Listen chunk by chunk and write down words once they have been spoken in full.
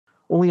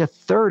only a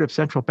third of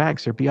central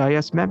banks are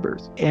BIS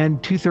members,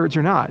 and 2/3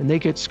 are not, and they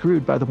get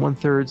screwed by the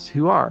 1/3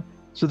 who are.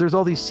 So there's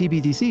all these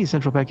CBDCs,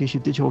 central bank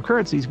issued digital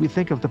currencies. We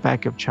think of the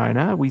Bank of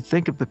China, we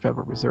think of the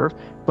Federal Reserve,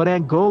 but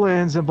Angola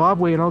and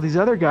Zimbabwe and all these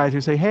other guys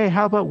who say, hey,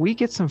 how about we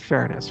get some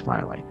fairness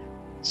finally?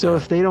 So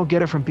if they don't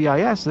get it from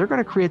BIS, they're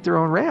going to create their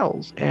own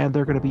rails, and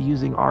they're going to be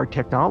using our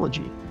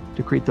technology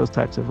to create those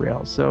types of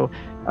rails. So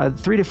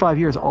 3 to 5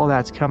 years, all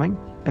that's coming,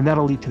 and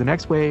that'll lead to the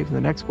next wave and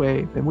the next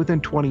wave. And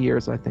within 20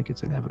 years, I think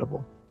it's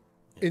inevitable.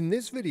 In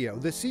this video,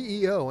 the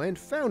CEO and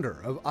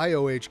founder of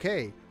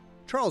IOHK,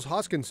 Charles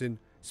Hoskinson,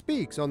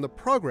 speaks on the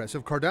progress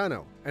of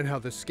Cardano and how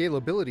the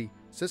scalability,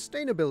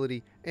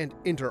 sustainability, and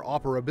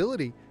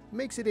interoperability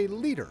makes it a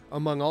leader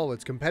among all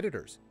its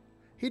competitors.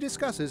 He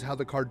discusses how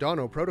the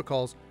Cardano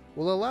protocols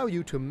will allow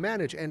you to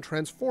manage and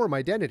transform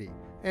identity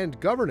and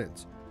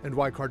governance, and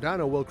why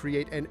Cardano will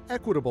create an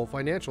equitable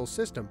financial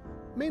system,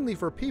 mainly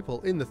for people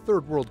in the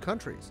third world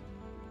countries.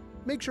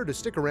 Make sure to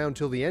stick around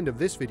till the end of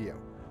this video,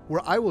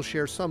 where I will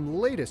share some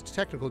latest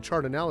technical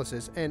chart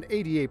analysis and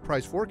ADA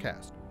price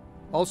forecast.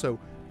 Also,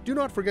 do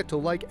not forget to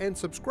like and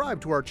subscribe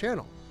to our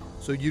channel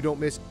so you don't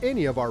miss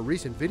any of our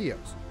recent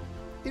videos.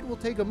 It will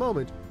take a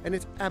moment and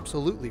it's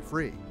absolutely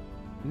free.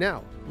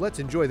 Now, let's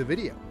enjoy the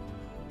video.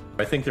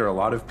 I think there are a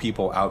lot of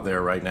people out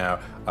there right now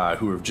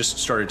who have just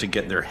started to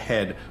get their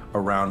head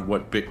around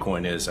what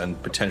Bitcoin is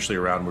and potentially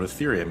around what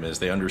Ethereum is.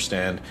 They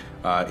understand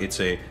it's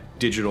a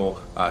digital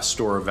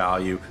store of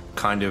value,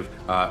 kind of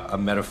a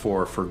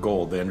metaphor for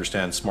gold. They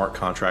understand smart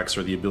contracts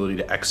are the ability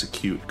to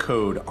execute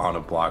code on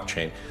a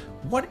blockchain.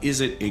 What is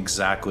it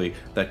exactly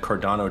that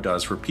Cardano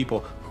does for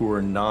people who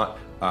are not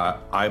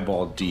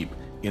eyeball deep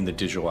in the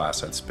digital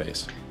asset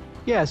space?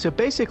 Yeah, so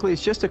basically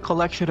it's just a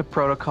collection of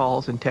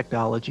protocols and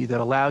technology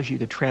that allows you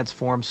to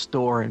transform,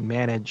 store, and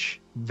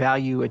manage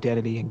value,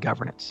 identity, and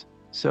governance.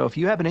 So if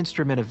you have an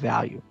instrument of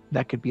value,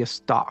 that could be a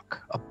stock,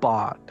 a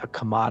bond, a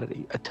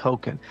commodity, a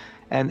token,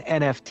 an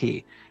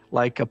NFT,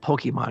 like a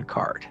Pokemon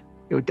card.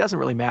 It doesn't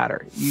really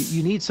matter.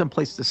 You need some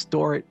place to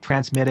store it,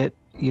 transmit it.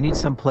 You need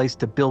some place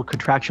to build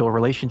contractual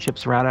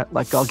relationships around it.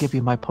 Like, I'll give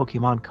you my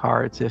Pokemon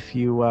cards if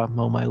you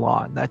mow my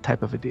lawn, that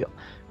type of a deal.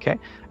 Okay.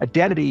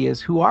 Identity is,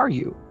 who are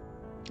you?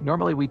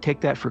 Normally we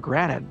take that for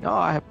granted. Oh,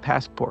 I have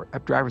passport, I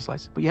have driver's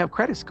license, but you have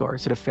credit score.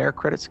 Is it a fair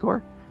credit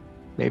score?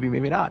 Maybe,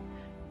 maybe not.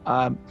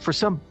 For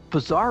some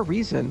bizarre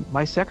reason,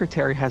 my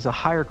secretary has a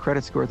higher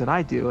credit score than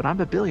I do, and I'm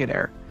a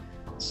billionaire.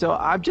 So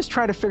I'm just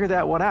trying to figure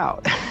that one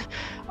out.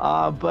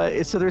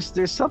 So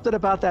there's something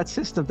about that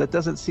system that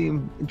doesn't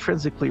seem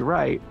intrinsically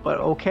right, but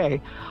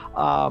okay.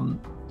 And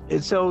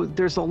so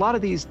there's a lot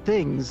of these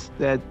things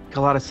that make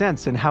a lot of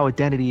sense in how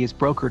identity is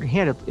brokered and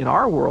handled in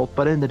our world,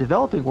 but in the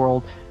developing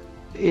world,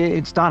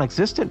 it's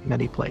non-existent in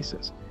many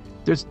places.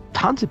 There's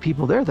tons of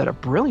people there that are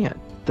brilliant,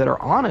 that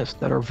are honest,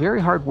 that are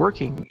very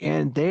hardworking,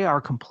 and they are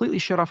completely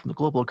shut off from the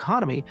global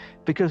economy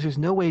because there's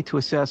no way to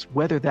assess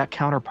whether that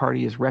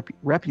counterparty is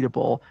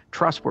reputable,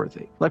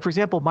 trustworthy. Like, for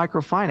example,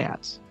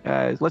 microfinance.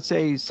 Let's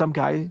say some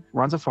guy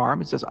runs a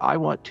farm and says, I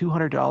want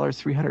 $200,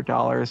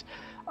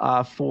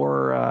 $300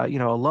 for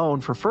a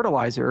loan for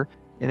fertilizer,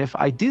 and if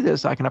I do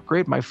this, I can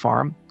upgrade my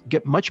farm,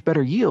 get much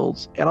better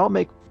yields, and I'll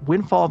make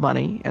windfall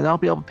money, and I'll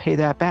be able to pay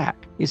that back.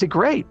 He said,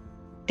 great.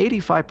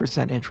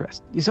 85%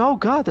 interest. You say, oh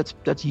God,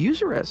 that's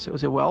usurious. So I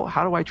said, well,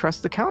 how do I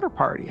trust the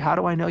counterparty? How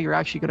do I know you're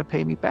actually going to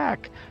pay me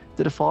back?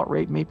 The default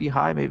rate may be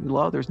high, may be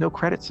low. There's no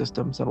credit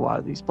systems in a lot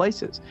of these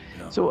places.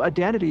 Yeah. So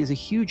identity is a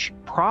huge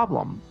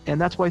problem. And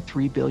that's why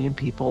 3 billion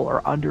people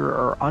are under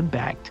or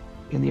unbanked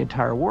in the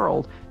entire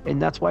world. And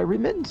that's why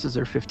remittances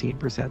are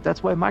 15%.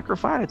 That's why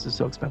microfinance is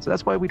so expensive.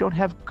 That's why we don't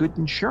have good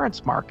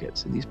insurance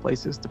markets in these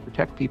places to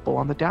protect people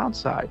on the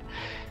downside.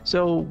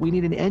 So we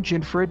need an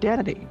engine for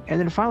identity.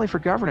 And then finally for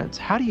governance,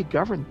 how do you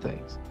govern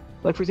things?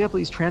 Like, for example,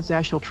 these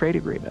transnational trade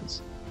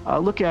agreements. I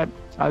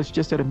was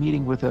just at a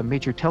meeting with a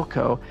major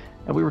telco,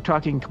 and we were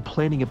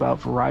complaining about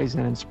Verizon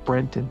and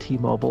Sprint and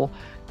T-Mobile,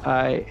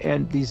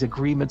 and these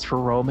agreements for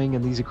roaming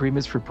and these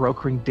agreements for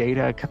brokering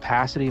data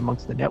capacity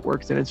amongst the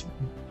networks, and it's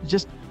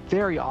just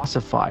very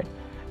ossified.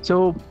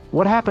 So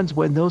what happens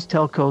when those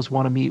telcos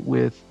want to meet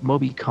with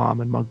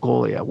Mobicom in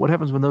Mongolia? What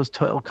happens when those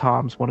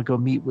telecoms want to go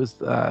meet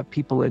with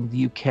people in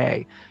the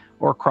UK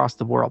or across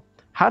the world?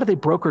 How do they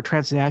broker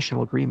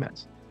transnational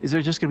agreements? Is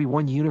there just going to be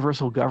one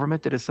universal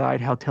government to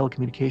decide how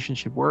telecommunications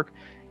should work?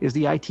 Is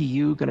the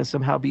ITU going to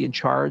somehow be in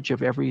charge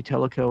of every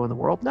telco in the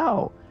world?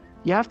 No.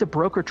 You have to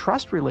broker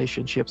trust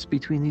relationships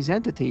between these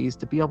entities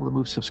to be able to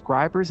move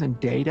subscribers and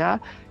data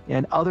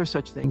and other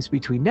such things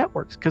between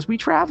networks, because we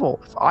travel.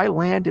 If I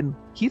land in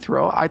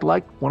Heathrow, I'd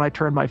like, when I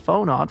turn my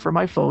phone on, for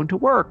my phone to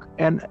work.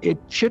 And it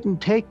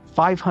shouldn't take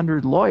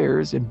 500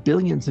 lawyers and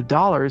billions of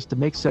dollars to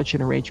make such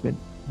an arrangement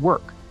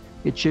work.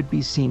 It should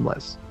be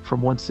seamless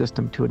from one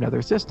system to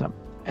another system.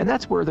 And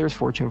that's where there's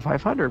Fortune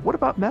 500. What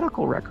about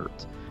medical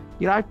records?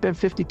 I've been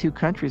 52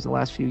 countries in the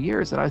last few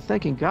years, and I was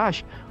thinking,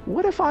 gosh,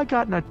 what if I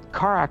got in a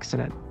car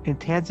accident in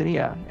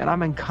Tanzania and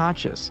I'm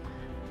unconscious?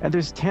 And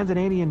there's a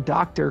Tanzanian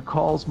doctor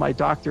calls my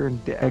doctor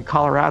in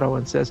Colorado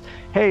and says,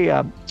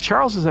 hey,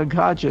 Charles is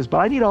unconscious, but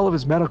I need all of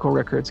his medical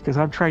records because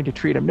I'm trying to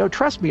treat him. No,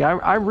 trust me,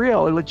 I'm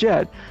real and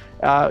legit.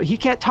 He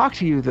can't talk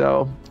to you,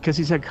 though, because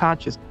he's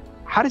unconscious.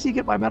 How does he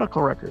get my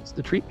medical records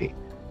to treat me?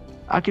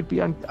 I could be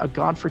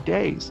gone for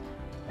days,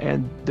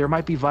 and there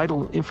might be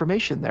vital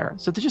information there.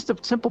 So there's just a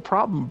simple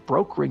problem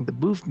brokering the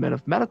movement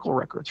of medical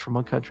records from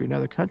one country to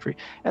another country.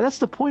 And that's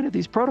the point of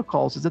these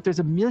protocols, is that there's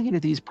a million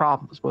of these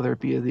problems, whether it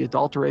be the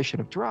adulteration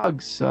of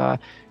drugs,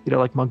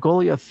 like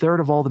Mongolia, a third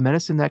of all the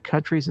medicine in that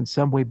country is in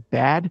some way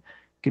bad,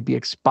 could be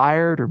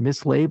expired or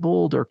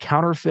mislabeled or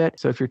counterfeit.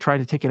 So if you're trying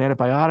to take an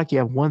antibiotic, you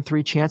have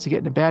 1/3 chance of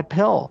getting a bad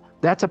pill.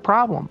 That's a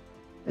problem.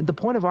 And the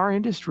point of our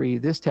industry,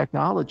 this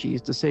technology,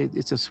 is to say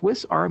it's a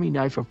Swiss Army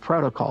knife of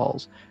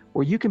protocols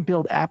where you can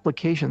build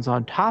applications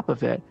on top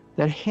of it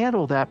that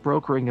handle that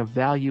brokering of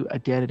value,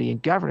 identity,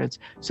 and governance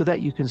so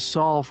that you can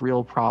solve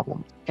real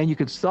problems. And you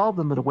can solve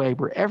them in a way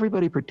where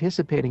everybody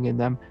participating in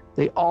them,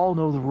 they all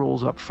know the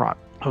rules up front.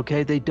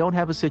 Okay, they don't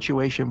have a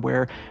situation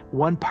where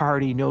one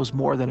party knows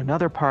more than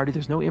another party.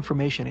 There's no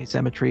information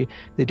asymmetry.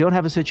 They don't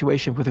have a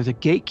situation where there's a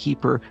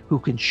gatekeeper who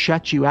can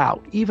shut you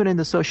out, even in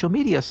the social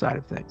media side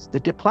of things, the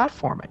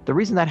deplatforming. The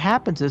reason that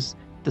happens is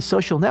the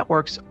social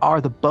networks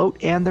are the boat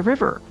and the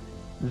river.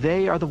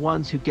 They are the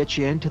ones who get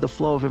you into the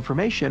flow of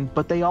information,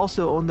 but they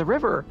also own the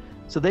river.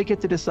 So they get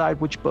to decide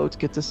which boats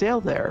get to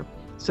sail there.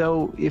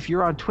 So if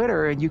you're on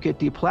Twitter and you get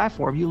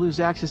deplatformed, you lose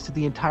access to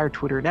the entire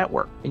Twitter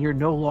network, and you're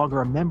no longer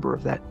a member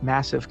of that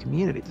massive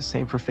community. The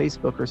same for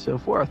Facebook or so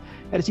forth.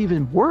 And it's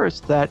even worse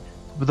that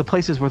the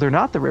places where they're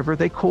not the river,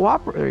 they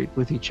cooperate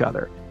with each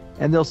other.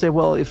 And they'll say,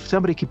 well, if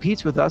somebody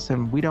competes with us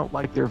and we don't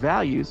like their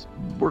values,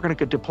 we're going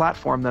to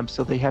deplatform them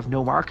so they have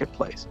no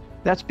marketplace.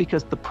 That's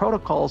because the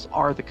protocols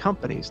are the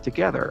companies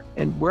together.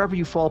 And wherever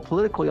you fall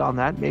politically on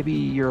that, maybe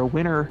you're a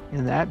winner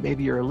in that,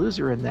 maybe you're a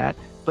loser in that,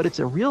 but it's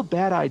a real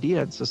bad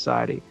idea in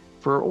society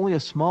for only a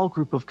small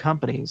group of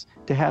companies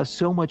to have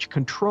so much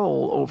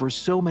control over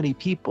so many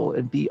people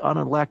and be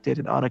unelected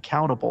and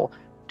unaccountable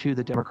to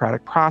the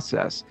democratic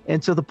process.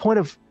 And so the point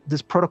of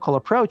this protocol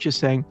approach is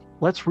saying,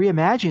 let's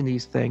reimagine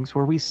these things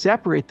where we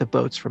separate the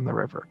boats from the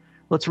river.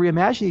 Let's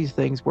reimagine these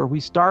things where we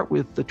start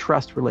with the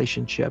trust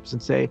relationships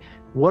and say,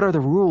 what are the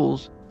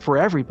rules for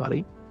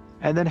everybody?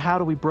 And then how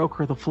do we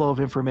broker the flow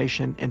of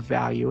information and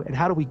value? And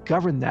how do we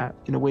govern that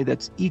in a way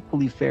that's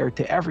equally fair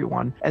to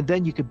everyone? And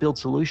then you could build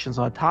solutions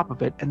on top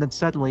of it. And then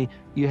suddenly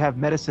you have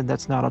medicine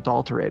that's not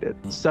adulterated.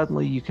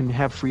 Suddenly you can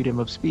have freedom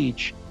of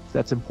speech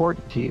that's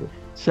important to you.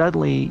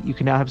 Suddenly, you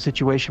can now have a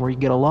situation where you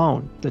can get a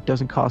loan that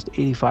doesn't cost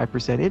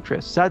 85%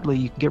 interest. Suddenly,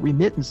 you can get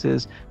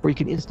remittances where you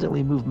can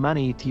instantly move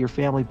money to your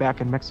family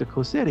back in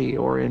Mexico City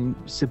or in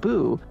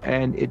Cebu,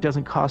 and it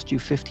doesn't cost you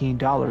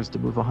 $15 to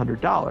move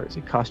 $100.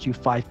 It costs you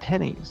 5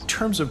 pennies. In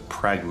terms of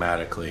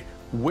pragmatically,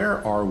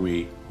 where are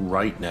we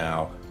right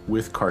now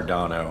with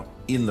Cardano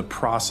in the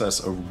process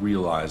of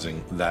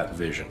realizing that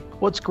vision?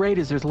 What's great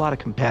is there's a lot of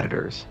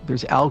competitors.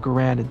 There's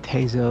Algorand and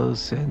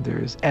Tezos, and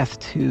there's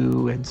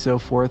F2 and so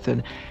forth.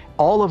 And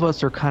all of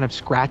us are kind of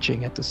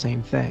scratching at the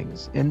same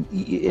things. And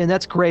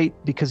that's great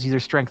because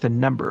there's strength in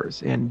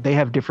numbers, and they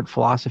have different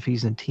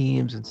philosophies and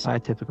teams and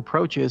scientific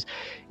approaches.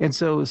 And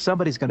so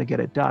somebody's going to get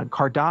it done.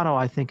 Cardano,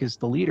 I think, is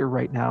the leader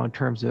right now in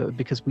terms of,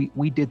 because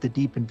we did the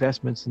deep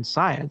investments in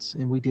science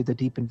and we did the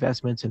deep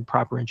investments in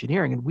proper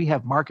engineering, and we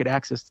have market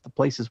access to the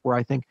places where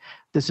I think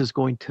this is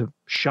going to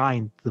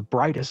shine the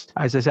brightest.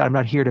 As I said, I'm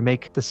not here to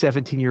make the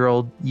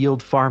 17-year-old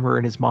yield farmer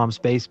in his mom's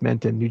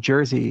basement in New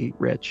Jersey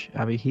rich.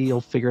 I mean,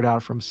 he'll figure it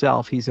out for himself.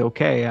 He's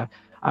okay.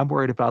 I'm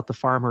worried about the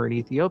farmer in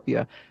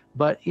Ethiopia.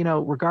 But,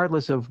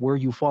 regardless of where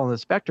you fall on the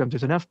spectrum,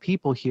 there's enough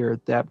people here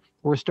that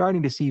we're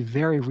starting to see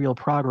very real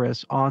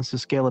progress on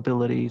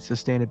scalability,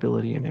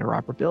 sustainability, and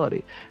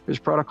interoperability. There's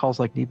protocols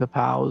like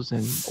NEPA-POWs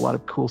and a lot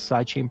of cool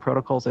sidechain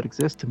protocols that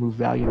exist to move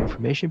value and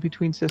information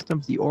between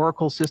systems. The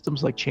Oracle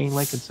systems like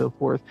Chainlink and so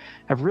forth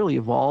have really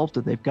evolved,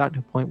 and they've gotten to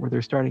a point where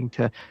they're starting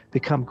to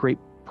become great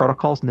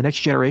protocols, and the next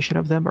generation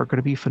of them are going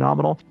to be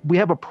phenomenal. We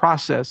have a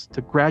process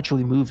to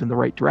gradually move in the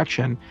right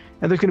direction,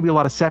 and there's going to be a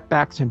lot of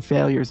setbacks and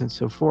failures and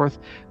so forth,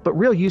 but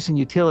real use and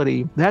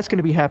utility, that's going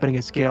to be happening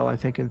at scale, I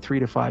think, in 3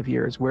 to 5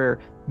 years, where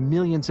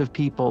millions of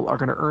people are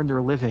going to earn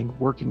their living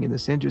working in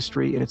this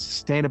industry, and it's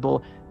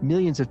sustainable.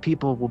 Millions of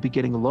people will be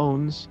getting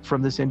loans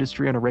from this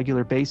industry on a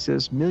regular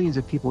basis. Millions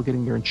of people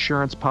getting their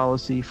insurance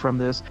policy from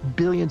this.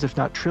 Billions, if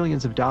not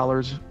trillions of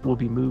dollars will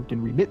be moved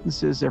in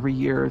remittances every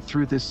year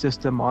through this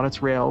system on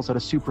its rails at a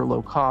super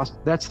low cost.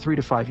 That's 3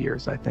 to 5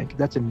 years, I think.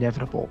 That's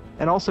inevitable.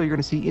 And also you're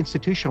going to see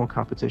institutional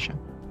competition.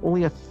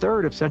 Only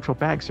 1/3 of central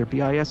banks are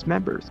BIS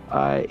members,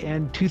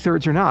 and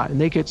 2/3 are not, and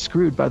they get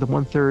screwed by the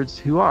 1/3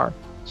 who are.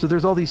 So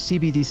there's all these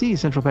CBDCs,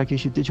 central bank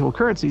issued digital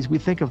currencies. We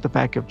think of the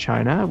Bank of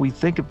China, we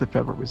think of the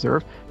Federal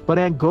Reserve, but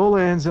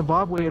Angola and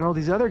Zimbabwe and all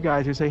these other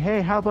guys who say,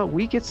 hey, how about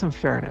we get some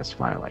fairness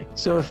finally?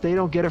 So if they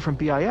don't get it from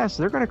BIS,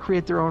 they're going to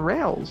create their own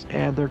rails,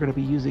 and they're going to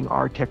be using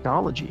our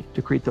technology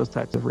to create those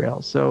types of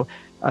rails. So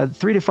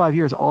 3 to 5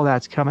 years, all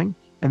that's coming,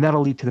 and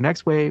that'll lead to the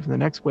next wave and the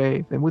next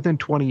wave. And within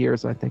 20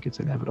 years, I think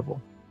it's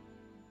inevitable.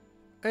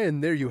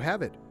 And there you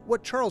have it,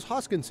 what Charles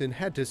Hoskinson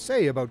had to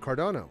say about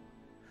Cardano.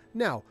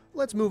 Now,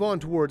 let's move on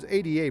towards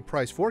ADA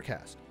price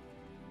forecast.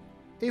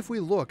 If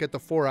we look at the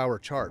 4-hour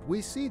chart,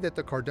 we see that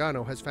the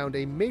Cardano has found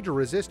a major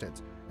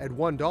resistance at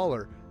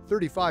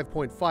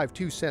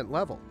 $1.35.52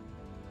 level.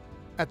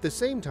 At the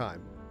same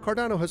time,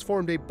 Cardano has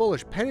formed a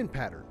bullish pennant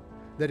pattern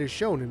that is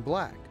shown in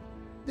black.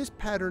 This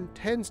pattern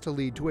tends to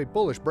lead to a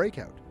bullish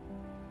breakout.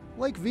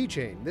 Like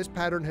VeChain, this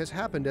pattern has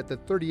happened at the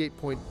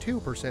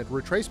 38.2%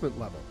 retracement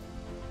level.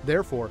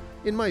 Therefore,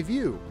 in my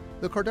view,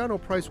 the Cardano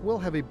price will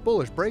have a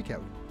bullish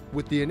breakout,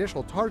 with the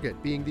initial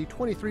target being the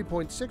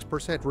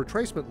 23.6%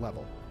 retracement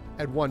level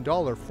at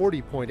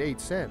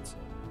 $1.40.8,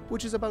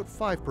 which is about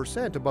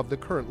 5% above the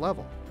current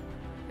level.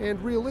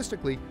 And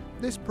realistically,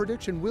 this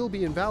prediction will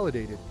be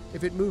invalidated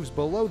if it moves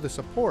below the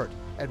support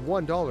at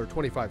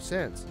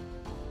 $1.25.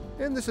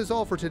 And this is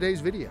all for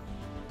today's video.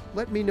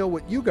 Let me know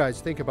what you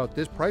guys think about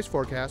this price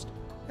forecast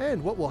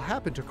and what will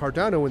happen to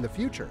Cardano in the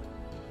future.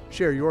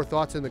 Share your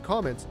thoughts in the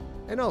comments,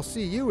 and I'll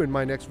see you in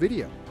my next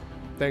video.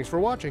 Thanks for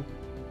watching.